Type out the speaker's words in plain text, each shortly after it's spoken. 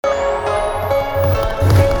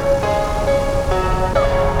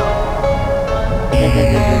So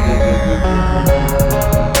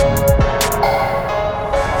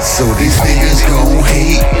these niggas gon'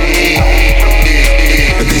 hate,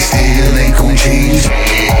 but they still ain't gon' change.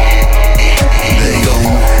 They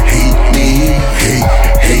gon' hate me,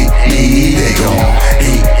 hate me. They gon'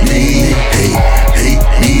 hate me, hate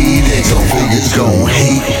me. They gon' niggas gon'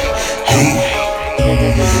 hate.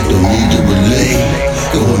 Don't need to relate,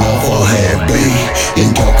 going off all half-baked.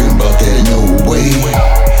 Ain't talking about that no way.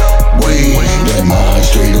 That mind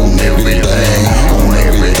straight on everything,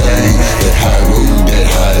 that high road, that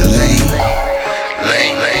high lane.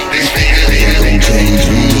 They ain't gon' change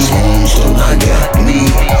me, this home, so I got me.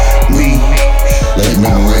 Like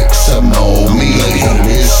Memorex, I'm all me. Like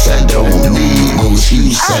Harris, I don't need no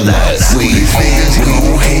excuse, I like sweet. These niggas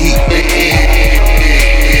gon' hate,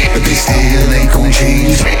 but they still ain't gon'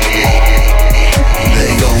 change.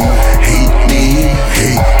 They gon' hate me,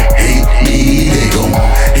 hate me. They gon'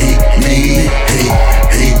 hate me,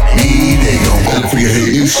 hate me. They gon' better for your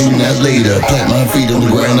haters, soon as later. Plant my feet on the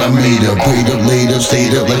ground, I made up. Prayed up, laid up,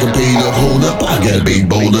 stayed up like a paid up. Hold up, I got a big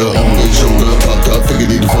boulder on the shoulder. Popped up, figured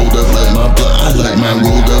need to fold up like my blood. I like mine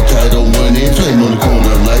rolled up, tied on one end, flame on the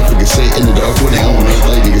corner. Life we can say in the dark when they own us.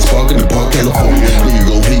 Like niggas park in the park, California. Then you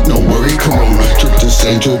gon' hate, no worry, Corona. Trip to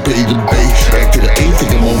Central, pay the bay. Back to the 8th,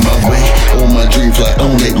 think I'm on my way. On my dream fly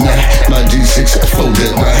on it now. My G6, I fold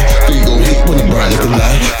that right. Feel you gon' hate when I'm bright like a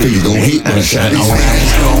light. Feel you gon' hate when I shine all right. These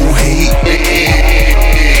niggas gon' hate,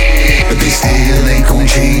 but they still ain't gon'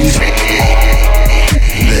 change.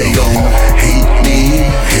 They gon' hate me,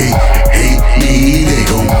 hate me. They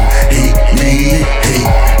gon' hate me, hate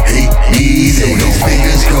me. So these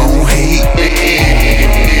niggas gon' hate,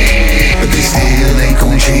 but they still ain't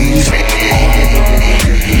gon' change.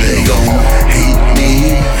 They gon' hate me,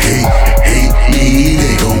 hate me.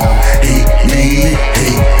 They gon' hate me,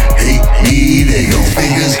 hate me. They gon'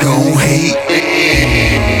 niggas gon' hate,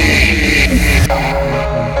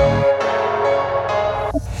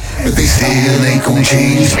 but they still ain't gon'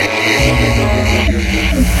 change.